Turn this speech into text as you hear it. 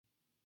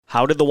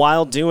How did the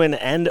Wild do in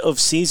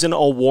end-of-season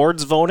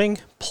awards voting?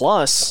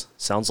 Plus,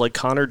 sounds like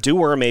Connor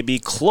Dewar may be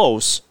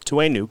close to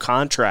a new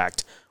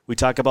contract. We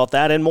talk about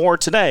that and more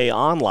today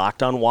on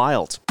Locked on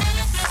Wild.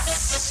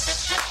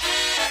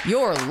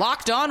 You're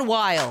Locked on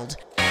Wild,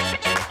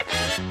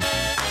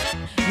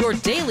 your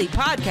daily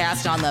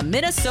podcast on the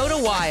Minnesota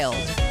Wild.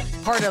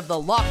 Part of the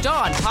Locked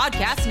On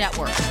Podcast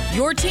Network,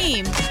 your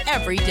team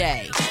every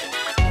day.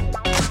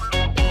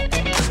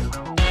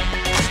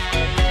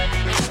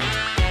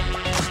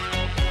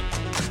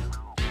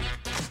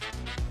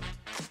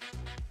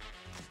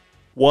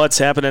 What's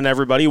happening,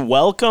 everybody?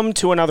 Welcome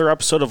to another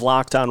episode of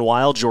Locked on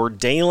Wild, your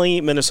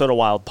daily Minnesota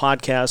Wild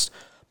podcast,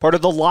 part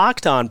of the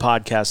Locked On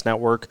Podcast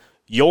Network,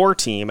 your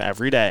team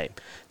every day.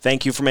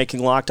 Thank you for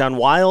making Locked on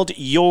Wild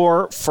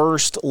your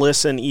first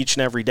listen each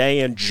and every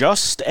day. And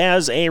just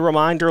as a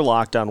reminder,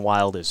 Locked on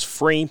Wild is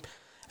free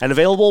and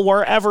available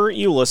wherever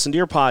you listen to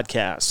your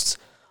podcasts.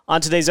 On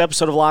today's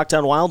episode of Locked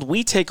on Wild,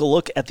 we take a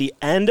look at the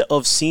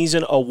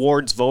end-of-season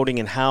awards voting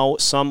and how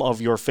some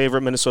of your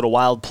favorite Minnesota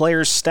Wild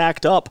players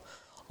stacked up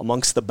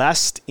amongst the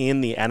best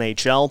in the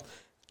NHL,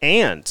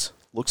 and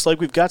looks like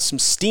we've got some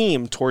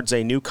steam towards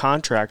a new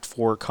contract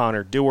for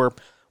Connor Dewar.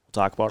 We'll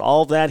talk about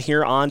all of that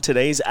here on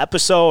today's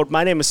episode.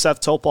 My name is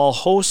Seth Topal,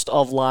 host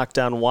of Locked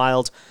on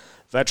Wild,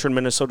 veteran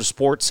Minnesota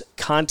sports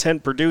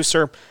content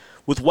producer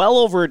with well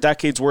over a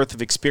decade's worth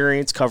of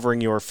experience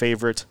covering your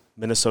favorite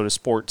Minnesota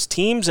sports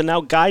teams, and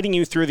now guiding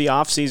you through the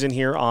offseason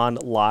here on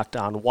Locked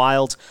on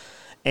Wild.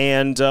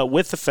 And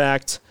with the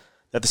fact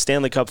that the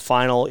Stanley Cup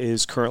Final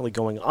is currently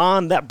going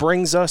on, that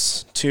brings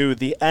us to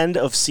the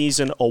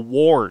end-of-season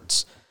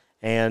awards.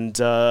 And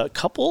a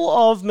couple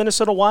of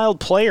Minnesota Wild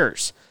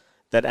players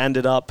that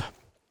ended up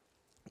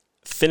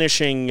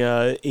finishing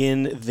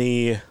in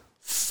the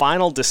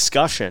final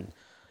discussion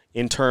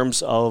in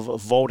terms of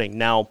voting.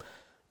 Now,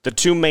 the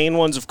two main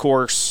ones, of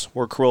course,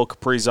 were Kirill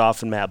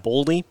Kaprizov and Matt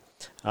Boldy.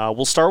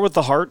 We'll start with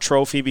the Hart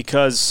Trophy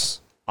because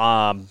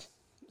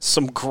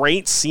some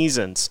great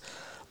seasons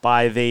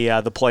by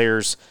the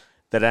players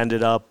that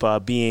ended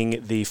up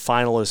being the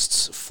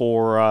finalists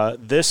for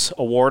this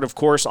award. Of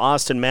course,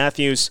 Austin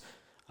Matthews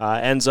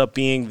ends up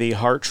being the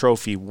Hart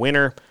Trophy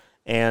winner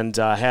and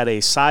had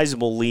a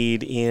sizable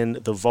lead in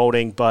the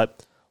voting.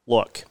 But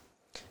look,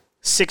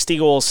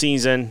 60-goal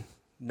season,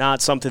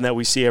 not something that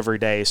we see every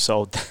day,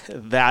 so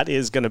that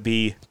is going to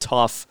be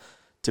tough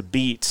to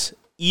beat,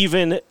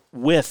 even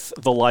with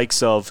the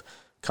likes of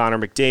Connor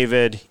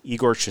McDavid,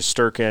 Igor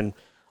Shesterkin,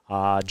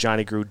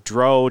 Johnny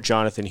Gaudreau,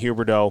 Jonathan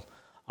Huberdeau.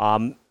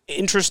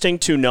 Interesting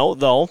to note,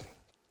 though,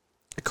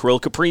 Kirill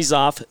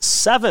Kaprizov,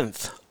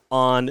 7th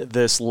on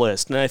this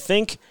list. And I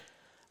think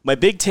my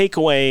big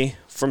takeaway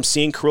from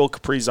seeing Kirill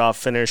Kaprizov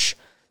finish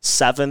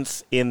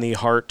 7th in the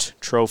Hart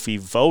Trophy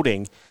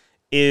voting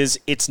is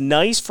it's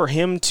nice for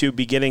him to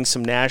be getting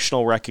some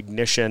national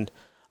recognition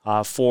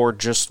for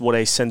just what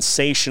a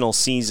sensational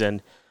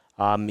season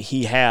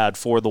he had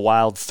for the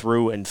Wild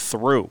through and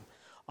through.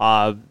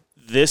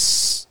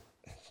 This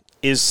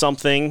is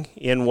something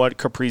in what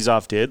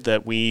Kaprizov did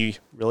that we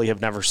really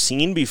have never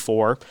seen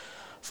before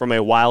from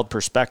a Wild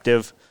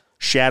perspective,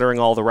 shattering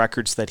all the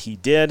records that he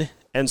did.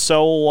 And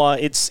so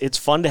it's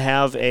fun to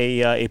have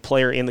a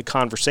player in the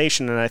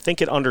conversation, and I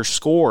think it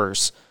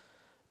underscores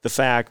the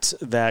fact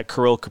that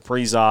Kirill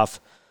Kaprizov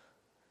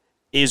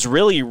is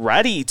really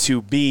ready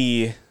to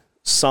be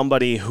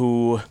somebody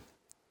who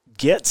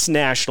gets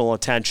national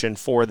attention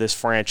for this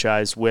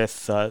franchise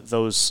with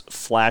those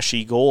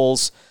flashy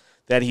goals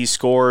that he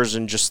scores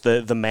and just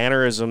the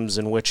mannerisms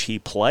in which he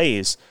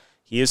plays.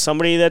 He is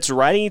somebody that's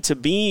ready to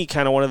be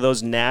kind of one of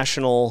those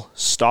national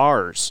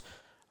stars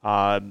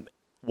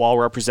while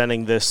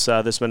representing this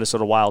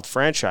Minnesota Wild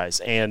franchise.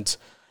 And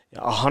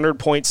a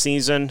 100-point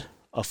season,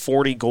 a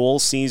 40-goal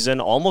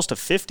season, almost a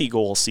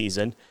 50-goal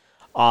season,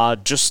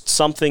 just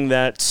something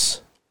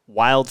that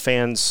Wild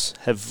fans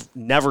have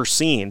never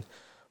seen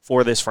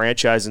for this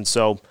franchise. And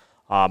so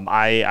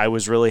I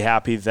was really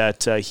happy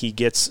that he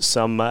gets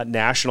some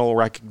national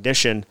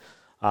recognition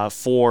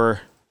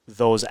for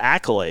those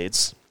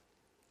accolades.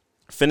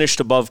 Finished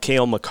above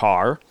Cale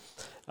Makar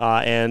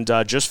and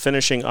just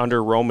finishing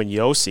under Roman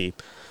Josi.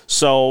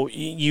 So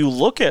you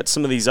look at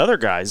some of these other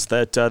guys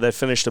that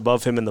finished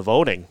above him in the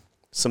voting.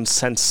 Some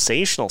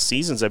sensational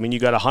seasons. I mean, you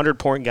got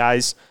 100-point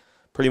guys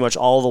pretty much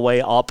all the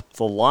way up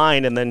the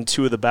line, and then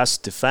two of the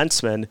best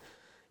defensemen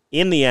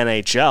in the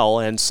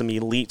NHL and some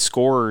elite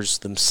scorers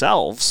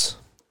themselves.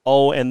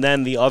 Oh, and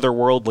then the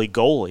otherworldly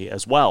goalie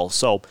as well.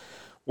 So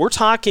we're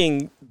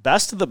talking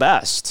best of the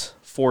best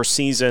for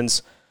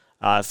seasons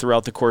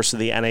throughout the course of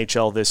the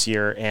NHL this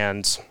year,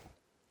 and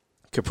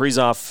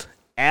Kaprizov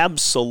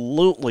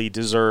absolutely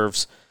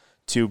deserves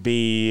to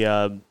be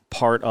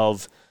part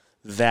of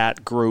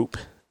that group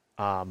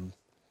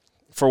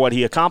for what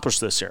he accomplished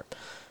this year.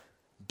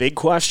 Big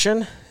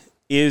question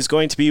is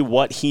going to be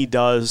what he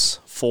does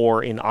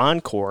for an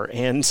encore,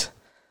 and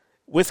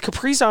with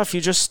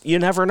Kaprizov, you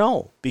never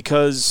know,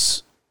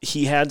 because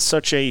he had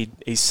such a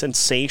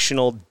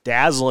sensational,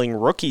 dazzling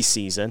rookie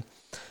season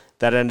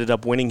that ended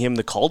up winning him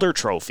the Calder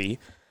Trophy.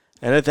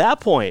 And at that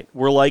point,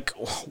 we're like,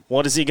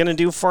 what is he going to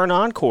do for an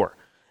encore?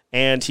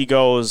 And he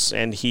goes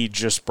and he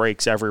just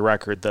breaks every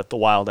record that the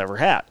Wild ever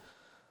had.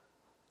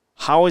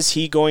 How is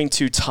he going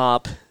to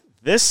top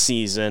this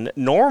season?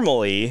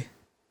 Normally,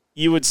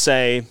 you would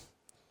say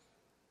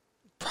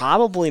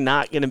probably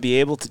not going to be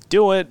able to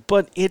do it,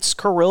 but it's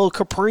Kirill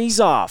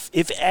Kaprizov.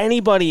 If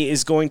anybody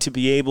is going to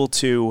be able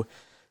to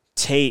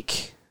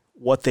take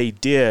what they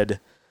did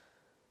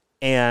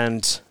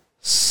and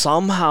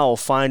somehow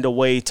find a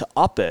way to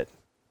up it,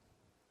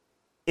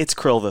 it's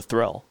Krill the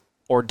Thrill,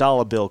 or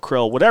Dollar Bill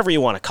Krill, whatever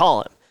you want to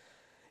call him.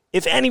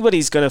 If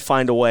anybody's going to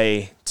find a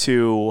way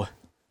to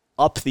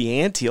up the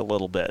ante a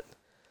little bit,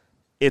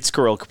 it's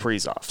Kirill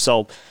Kaprizov.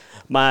 So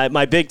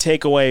my big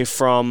takeaway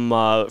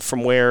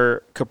from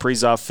where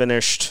Kaprizov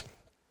finished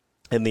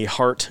in the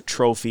Hart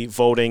Trophy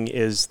voting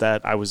is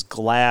that I was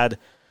glad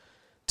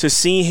to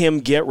see him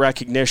get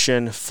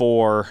recognition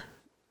for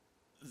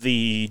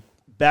the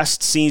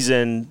best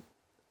season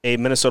a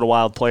Minnesota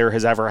Wild player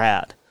has ever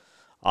had.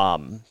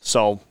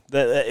 So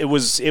it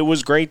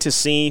was great to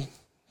see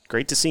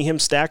him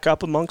stack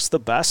up amongst the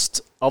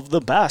best of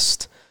the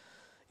best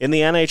in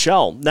the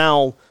NHL.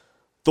 Now,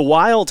 the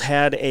Wild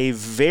had a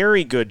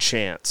very good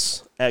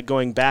chance at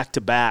going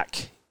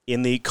back-to-back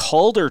in the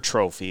Calder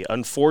Trophy.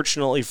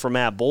 Unfortunately for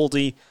Matt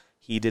Boldy,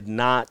 he did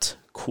not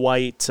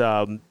quite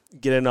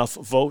get enough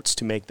votes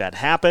to make that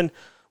happen.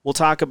 We'll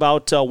talk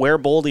about where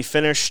Boldy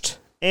finished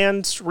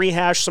and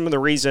rehash some of the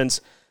reasons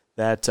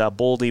that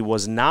Boldy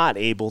was not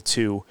able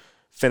to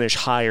finish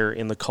higher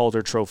in the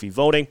Calder Trophy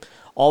voting.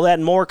 All that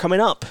and more coming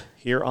up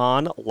here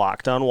on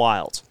Locked On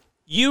Wild.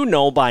 You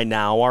know by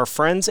now our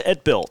friends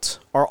at Built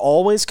are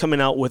always coming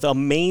out with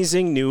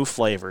amazing new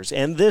flavors,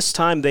 and this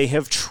time they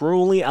have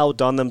truly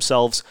outdone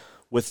themselves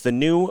with the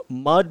new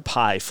Mud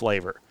Pie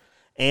flavor.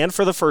 And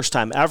for the first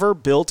time ever,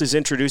 Built is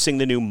introducing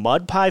the new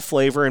Mud Pie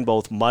flavor in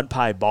both Mud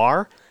Pie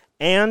Bar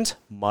and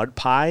Mud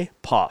Pie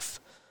Puff.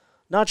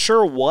 Not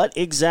sure what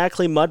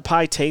exactly Mud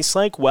Pie tastes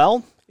like?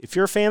 Well, if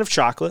you're a fan of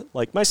chocolate,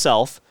 like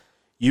myself,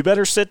 you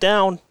better sit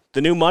down.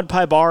 The new Mud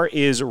Pie Bar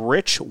is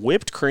rich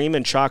whipped cream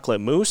and chocolate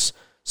mousse,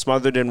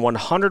 smothered in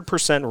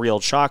 100% real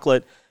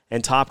chocolate,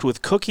 and topped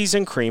with cookies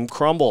and cream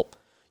crumble.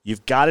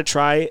 You've got to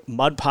try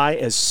Mud Pie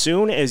as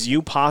soon as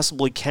you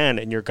possibly can,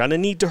 and you're going to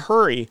need to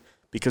hurry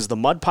because the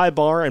Mud Pie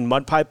Bar and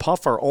Mud Pie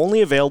Puff are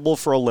only available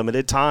for a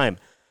limited time.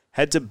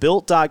 Head to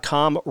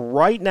Built.com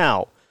right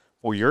now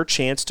for your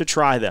chance to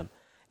try them.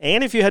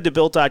 And if you head to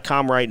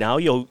Built.com right now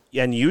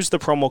and use the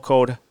promo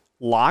code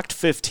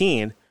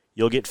LOCKED15,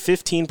 you'll get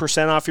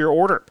 15% off your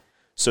order.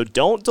 So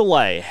don't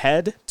delay.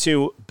 Head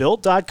to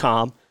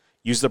Built.com.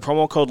 Use the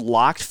promo code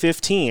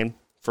LOCKED15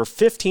 for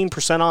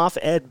 15% off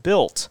at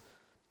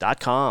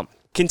Built.com.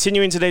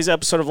 Continuing today's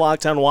episode of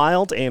Locked On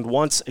Wild, and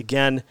once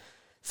again,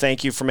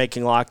 thank you for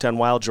making Locked On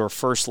Wild your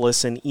first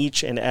listen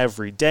each and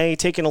every day.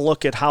 Taking a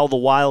look at how the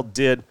Wild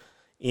did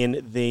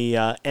in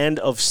the end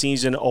of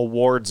season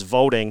awards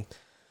voting.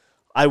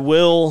 I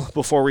will,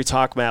 before we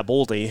talk Matt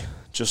Boldy,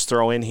 just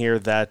throw in here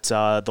that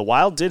the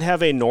Wild did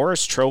have a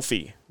Norris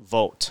Trophy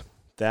vote.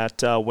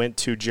 That went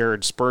to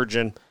Jared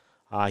Spurgeon.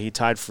 He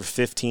tied for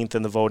 15th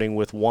in the voting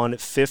with one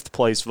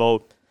fifth-place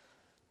vote.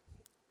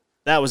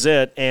 That was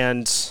it,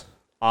 and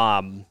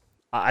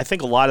I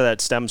think a lot of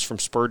that stems from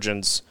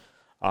Spurgeon's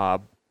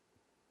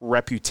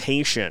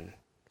reputation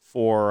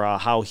for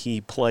how he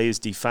plays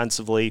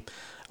defensively.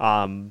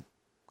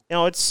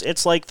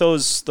 It's like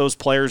those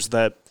players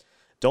that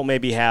don't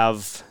maybe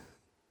have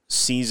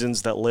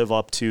seasons that live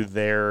up to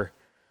their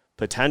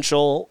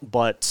potential,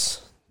 but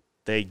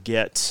they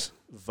get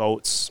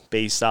votes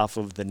based off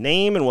of the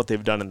name and what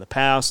they've done in the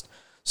past.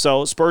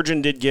 So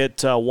Spurgeon did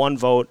get one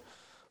vote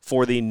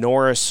for the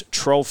Norris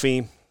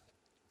Trophy.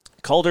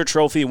 Calder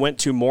Trophy went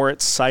to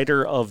Moritz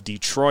Seider of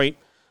Detroit.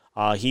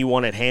 He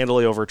won it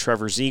handily over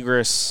Trevor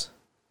Zegras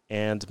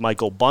and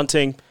Michael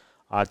Bunting.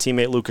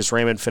 Teammate Lucas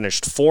Raymond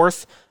finished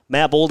fourth.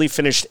 Matt Boldy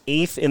finished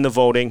eighth in the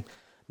voting.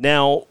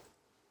 Now,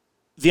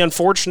 the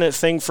unfortunate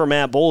thing for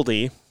Matt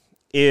Boldy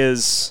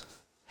is,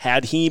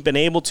 had he been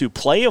able to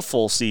play a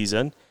full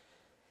season,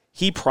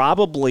 he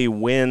probably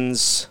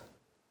wins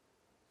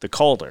the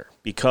Calder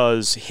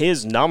because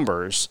his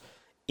numbers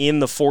in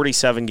the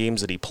 47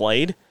 games that he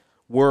played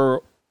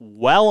were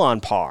well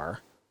on par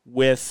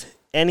with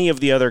any of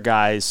the other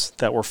guys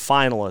that were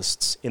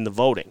finalists in the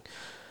voting.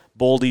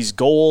 Boldy's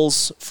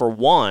goals, for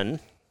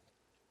one,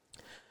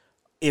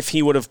 if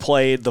he would have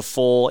played the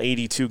full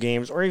 82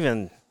 games or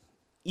even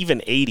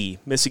 80,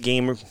 miss a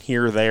game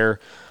here or there,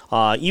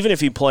 even if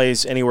he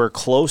plays anywhere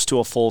close to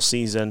a full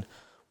season,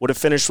 would have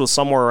finished with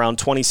somewhere around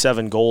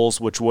 27 goals,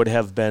 which would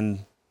have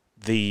been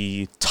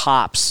the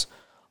tops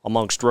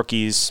amongst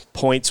rookies.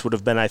 Points would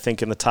have been, I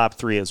think, in the top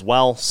three as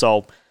well.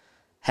 So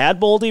had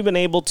Boldy been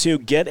able to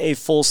get a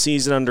full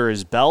season under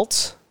his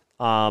belt,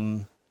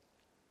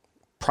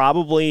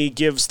 probably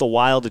gives the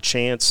Wild a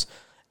chance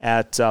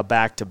at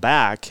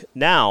back-to-back.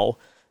 Now,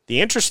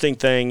 the interesting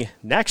thing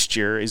next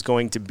year is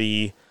going to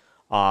be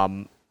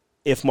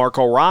if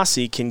Marco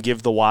Rossi can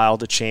give the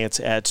Wild a chance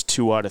at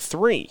 2 out of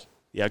 3.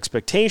 The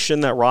expectation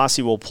that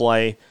Rossi will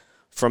play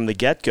from the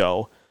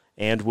get-go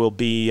and will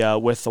be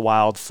with the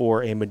Wild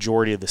for a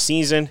majority of the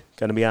season.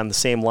 Going to be on the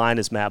same line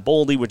as Matt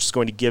Boldy, which is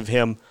going to give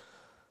him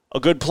a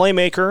good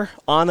playmaker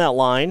on that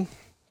line.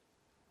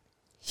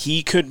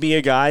 He could be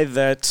a guy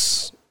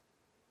that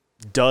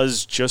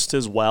does just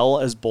as well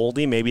as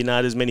Boldy, maybe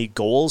not as many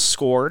goals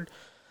scored,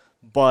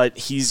 but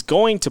he's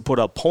going to put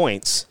up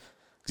points.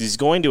 He's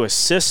going to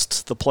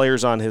assist the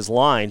players on his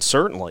line,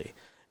 certainly,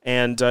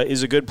 and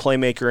is a good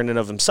playmaker in and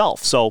of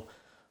himself. So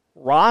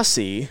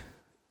Rossi,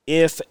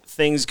 if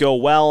things go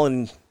well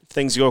and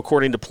things go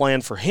according to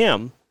plan for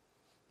him,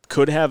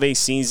 could have a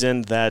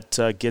season that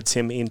gets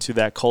him into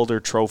that Calder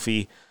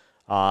Trophy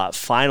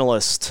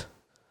finalist,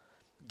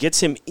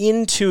 gets him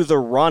into the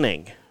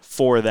running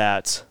for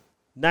that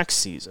next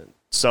season.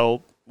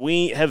 So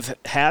we have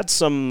had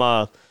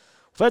some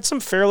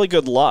fairly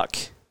good luck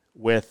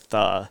with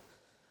the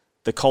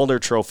Calder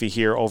Trophy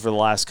here over the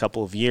last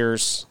couple of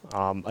years.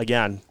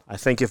 Again, I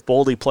think if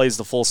Boldy plays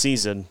the full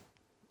season,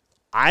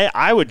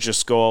 I would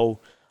just go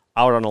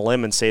out on a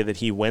limb and say that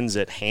he wins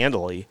it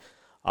handily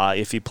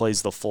if he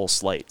plays the full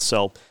slate.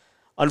 So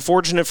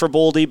unfortunate for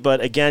Boldy,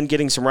 but again,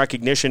 getting some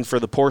recognition for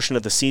the portion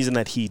of the season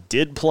that he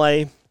did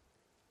play,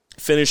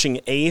 finishing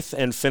 8th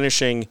and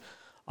finishing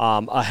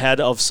ahead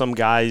of some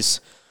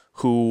guys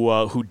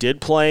who did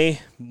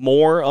play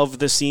more of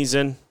the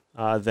season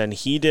than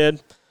he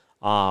did.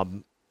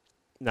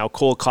 Now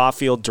Cole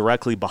Caulfield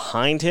directly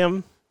behind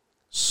him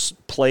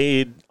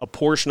played a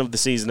portion of the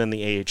season in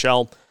the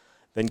AHL,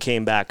 then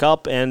came back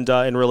up and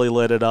really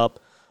lit it up.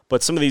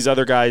 But some of these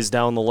other guys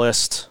down the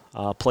list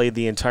played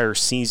the entire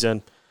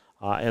season.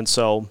 And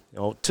so,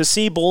 to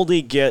see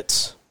Boldy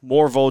get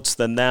more votes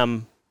than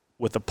them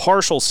with a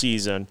partial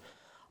season,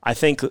 I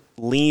think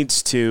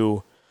leads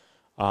to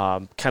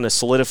kind of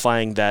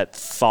solidifying that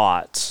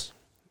thought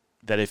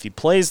that if he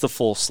plays the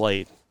full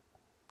slate,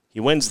 he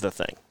wins the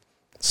thing.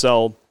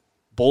 So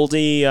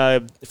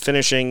Boldy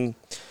finishing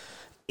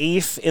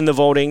 8th in the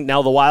voting.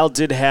 Now, the Wild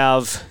did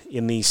have,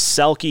 in the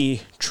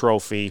Selke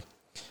Trophy,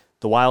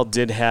 the Wild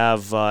did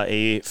have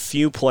a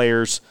few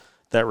players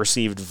that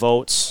received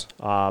votes.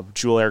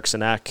 Joel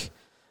Eriksson Ek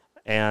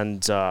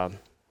and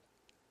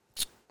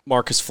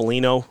Marcus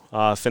Foligno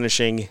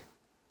finishing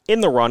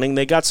in the running.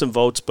 They got some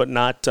votes, but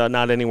not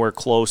anywhere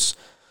close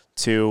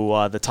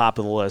to the top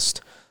of the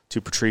list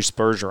to Patrice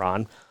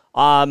Bergeron.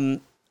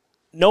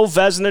 No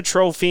Vezina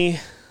Trophy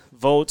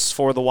votes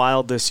for the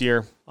Wild this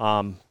year,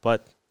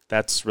 but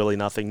that's really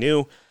nothing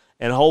new.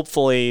 And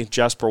hopefully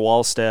Jesper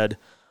Wallstedt,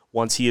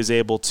 once he is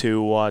able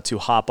to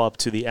hop up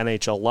to the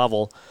NHL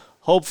level,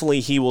 hopefully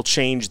he will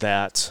change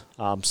that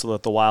so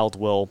that the Wild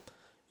will,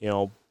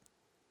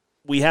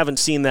 we haven't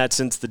seen that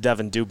since the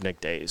Devin Dubnyk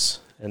days.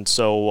 And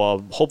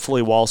so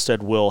hopefully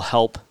Wallstedt will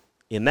help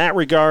in that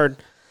regard.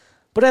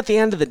 But at the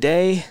end of the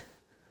day,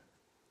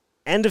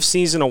 end of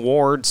season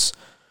awards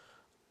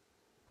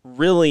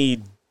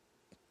really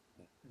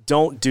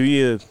don't do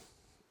you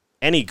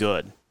any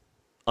good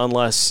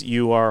unless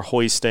you are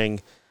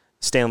hoisting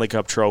Stanley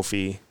Cup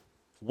trophy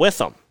with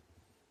them.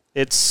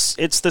 It's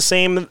the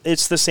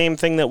same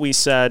thing that we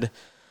said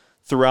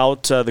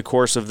throughout the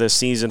course of this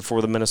season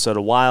for the Minnesota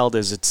Wild.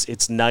 Is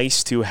it's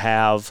nice to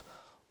have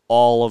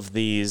all of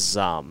these.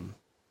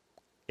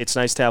 It's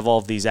nice to have all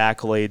of these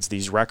accolades,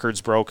 these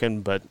records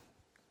broken, but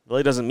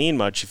really doesn't mean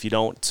much if you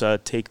don't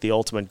take the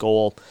ultimate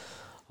goal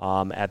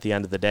at the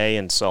end of the day.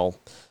 And so,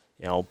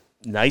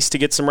 nice to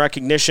get some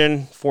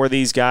recognition for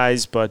these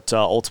guys, but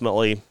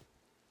ultimately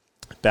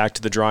back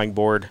to the drawing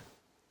board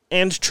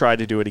and try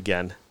to do it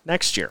again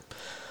next year.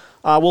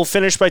 We'll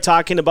finish by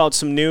talking about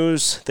some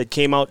news that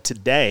came out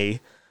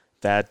today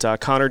that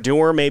Connor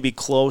Dewar may be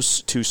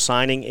close to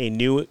signing a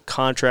new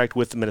contract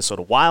with the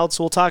Minnesota Wild.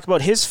 So we'll talk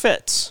about his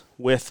fits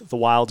with the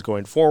Wild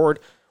going forward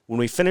when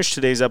we finish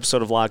today's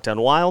episode of Locked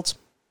On Wild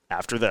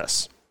after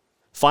this.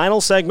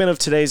 Final segment of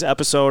today's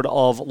episode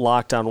of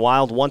Locked On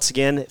Wild. Once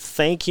again,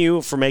 thank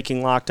you for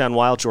making Locked On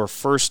Wild your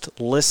first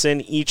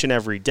listen each and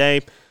every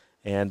day.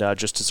 And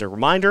just as a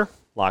reminder,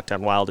 Locked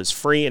On Wild is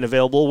free and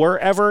available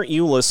wherever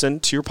you listen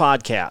to your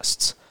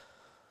podcasts.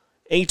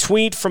 A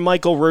tweet from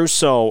Michael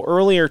Russo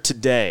earlier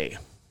today.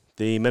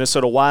 The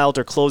Minnesota Wild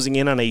are closing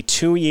in on a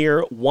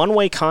 2-year,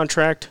 one-way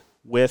contract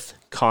with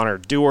Connor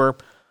Dewar.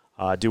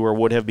 Dewar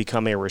would have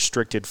become a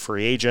restricted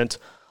free agent.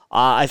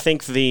 I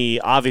think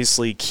the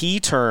obviously key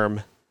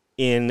term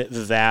in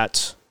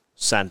that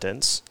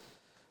sentence,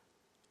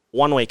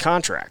 one-way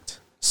contract.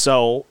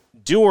 So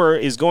Dewar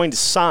is going to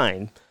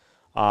sign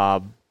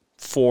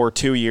for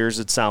 2 years,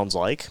 it sounds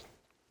like.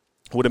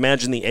 Would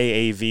imagine the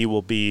AAV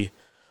will be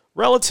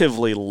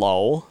relatively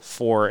low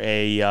for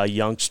a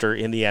youngster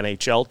in the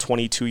NHL,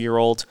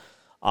 22-year-old.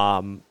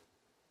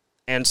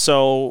 And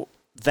so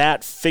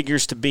that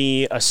figures to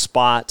be a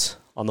spot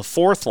on the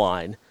fourth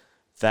line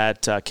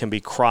that can be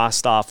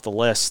crossed off the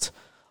list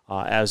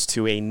as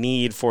to a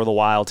need for the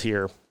Wild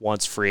here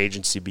once free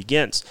agency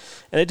begins.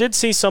 And I did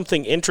see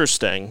something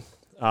interesting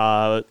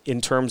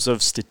in terms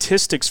of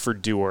statistics for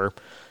Dewar,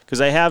 because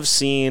I have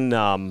seen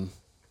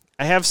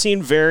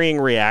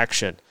varying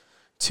reaction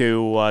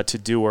to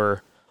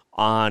Dewar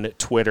on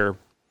Twitter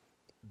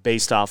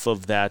based off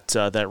of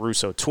that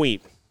Russo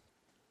tweet.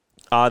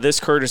 This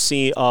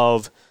courtesy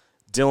of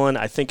Dylan,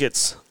 I think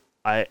it's,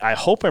 I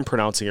hope I'm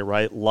pronouncing it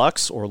right,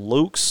 Lux or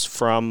Lukes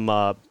from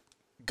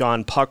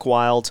Gone Puck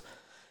Wild.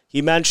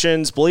 He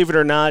mentions, believe it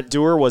or not,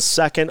 Dewar was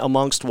second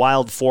amongst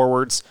Wild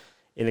forwards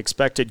in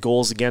expected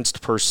goals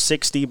against per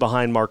 60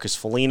 behind Marcus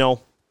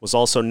Foligno. Was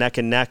also neck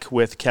and neck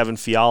with Kevin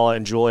Fiala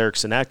and Joel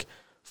Eriksson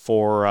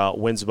for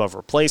wins above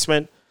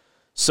replacement.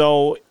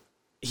 So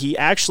he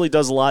actually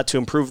does a lot to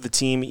improve the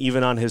team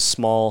even on his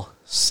small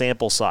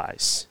sample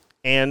size.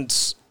 And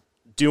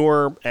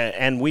Dewar,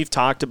 and we've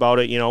talked about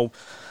it,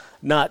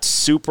 not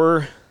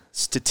super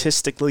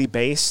statistically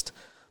based,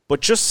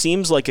 but just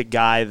seems like a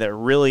guy that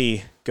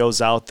really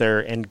goes out there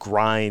and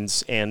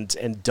grinds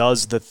and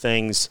does the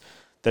things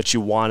that you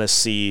want to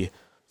see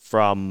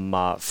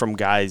from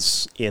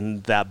guys in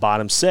that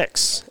bottom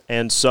six.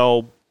 And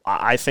so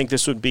I think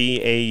this would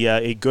be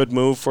a good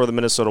move for the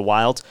Minnesota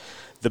Wild.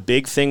 The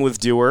big thing with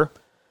Dewar,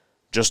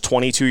 just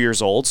 22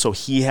 years old, so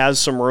he has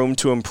some room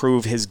to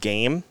improve his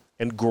game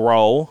and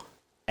grow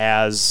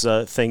as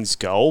things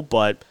go,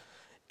 but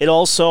it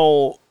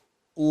also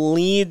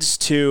leads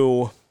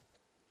to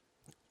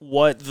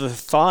what the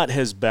thought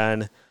has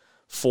been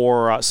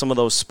for some of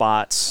those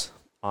spots,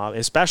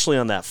 especially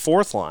on that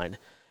fourth line,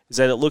 is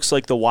that it looks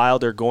like the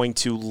Wild are going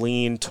to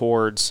lean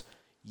towards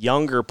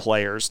younger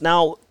players.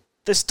 Now,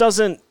 this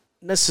doesn't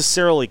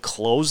necessarily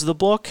close the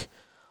book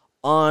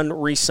on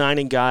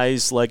re-signing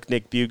guys like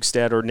Nick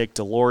Bjugstad or Nick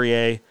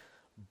Delorier,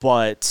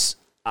 but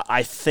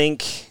I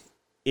think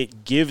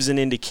it gives an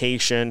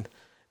indication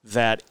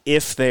that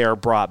if they are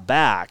brought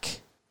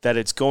back, that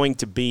it's going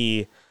to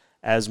be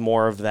as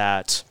more of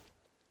that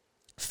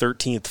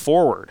 13th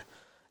forward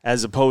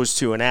as opposed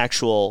to an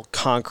actual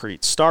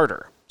concrete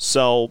starter.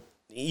 So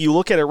you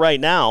look at it right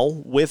now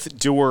with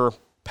Dewar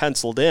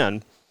penciled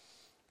in,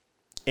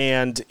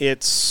 and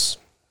it's,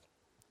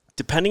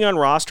 depending on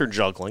roster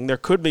juggling, there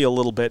could be a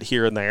little bit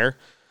here and there,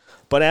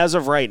 but as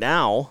of right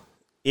now,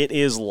 it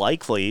is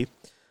likely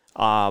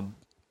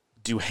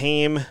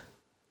Duhaime,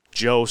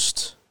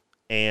 Jost,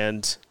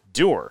 and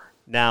Dewar.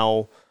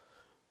 Now,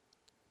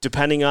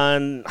 depending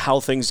on how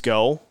things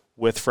go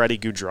with Freddie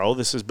Gaudreau,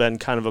 this has been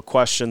kind of a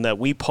question that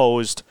we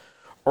posed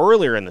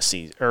earlier in the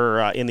season or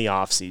in the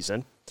off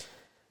season.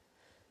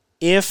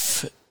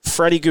 If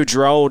Freddie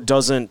Gaudreau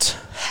doesn't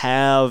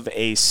have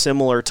a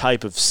similar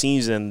type of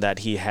season that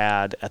he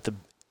had at the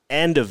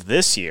end of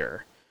this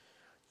year,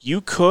 you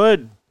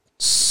could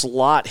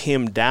slot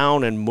him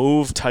down and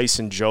move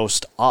Tyson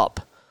Jost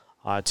up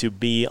to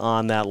be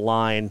on that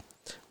line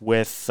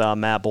with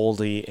Matt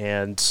Boldy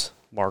and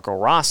Marco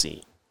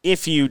Rossi,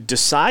 if you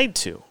decide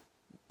to.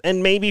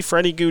 And maybe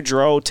Freddie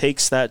Gaudreau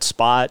takes that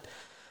spot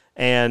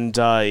and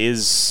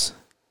is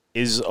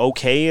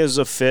okay as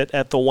a fit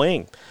at the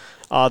wing.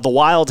 The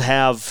Wild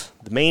have,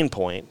 the main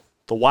point,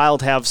 the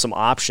Wild have some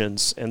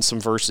options and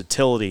some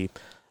versatility,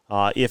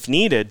 if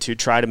needed, to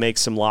try to make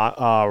some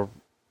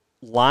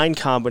line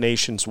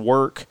combinations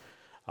work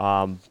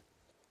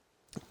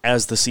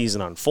as the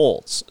season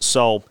unfolds.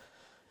 So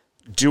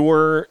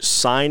Dewar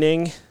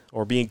signing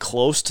or being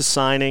close to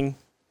signing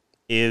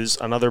is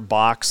another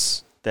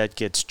box that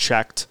gets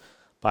checked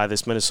by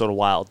this Minnesota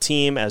Wild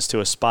team as to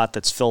a spot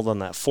that's filled on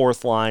that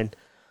fourth line.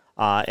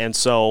 And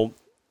so,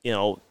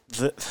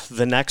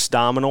 the next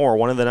domino, or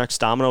one of the next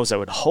dominoes I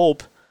would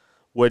hope,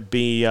 would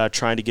be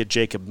trying to get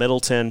Jacob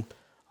Middleton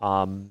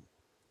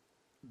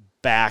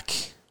back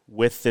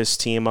with this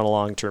team on a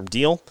long-term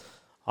deal.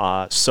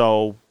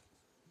 So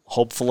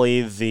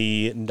hopefully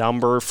the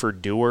number for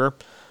Dewar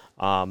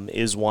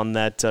is one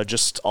that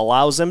just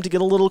allows them to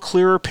get a little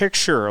clearer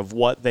picture of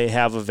what they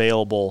have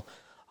available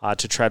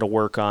to try to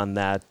work on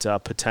that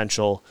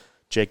potential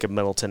Jacob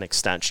Middleton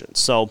extension.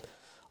 So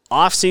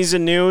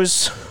off-season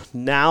news,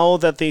 now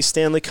that the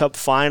Stanley Cup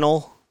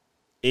final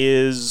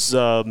is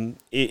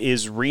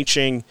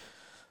reaching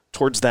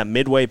towards that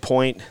midway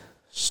point,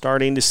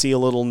 starting to see a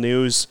little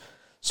news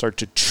start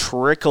to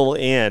trickle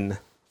in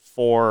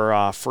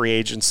for free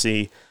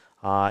agency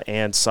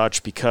and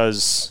such,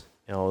 because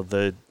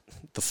the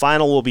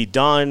final will be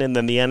done, and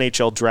then the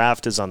NHL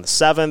draft is on the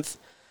 7th,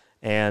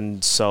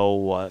 and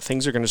so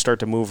things are going to start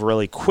to move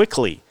really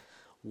quickly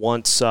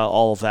once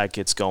all of that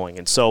gets going.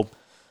 And so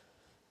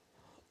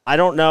I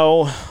don't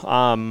know,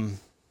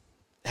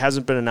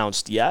 hasn't been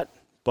announced yet,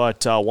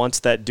 but once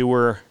that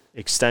Dewar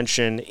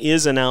extension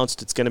is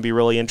announced, it's going to be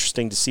really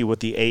interesting to see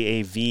what the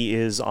AAV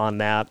is on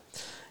that.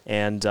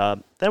 And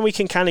then we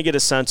can kind of get a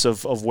sense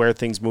of where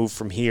things move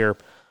from here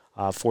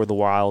for the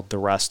Wild the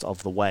rest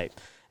of the way.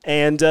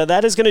 And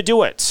that is going to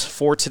do it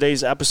for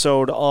today's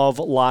episode of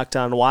Locked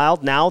On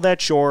Wild. Now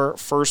that your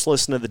first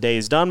listen of the day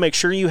is done, make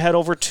sure you head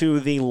over to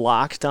the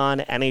Locked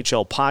On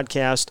NHL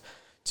podcast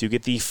to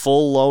get the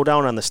full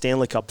lowdown on the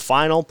Stanley Cup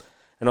final.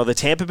 I know the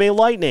Tampa Bay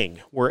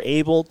Lightning were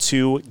able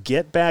to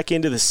get back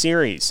into the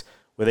series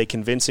with a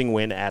convincing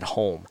win at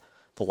home.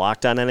 The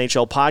Locked On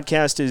NHL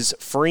podcast is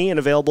free and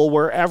available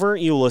wherever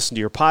you listen to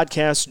your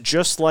podcasts,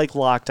 just like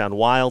Locked On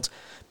Wild.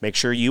 Make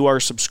sure you are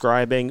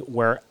subscribing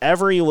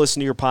wherever you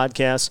listen to your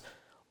podcasts.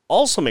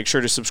 Also, make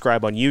sure to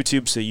subscribe on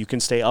YouTube so you can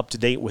stay up to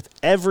date with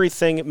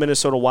everything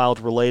Minnesota Wild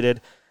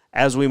related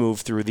as we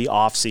move through the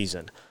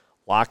offseason.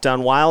 Locked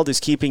On Wild is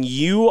keeping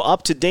you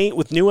up to date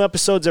with new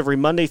episodes every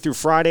Monday through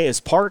Friday as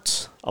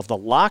part of the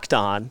Locked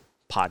On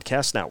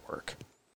Podcast Network.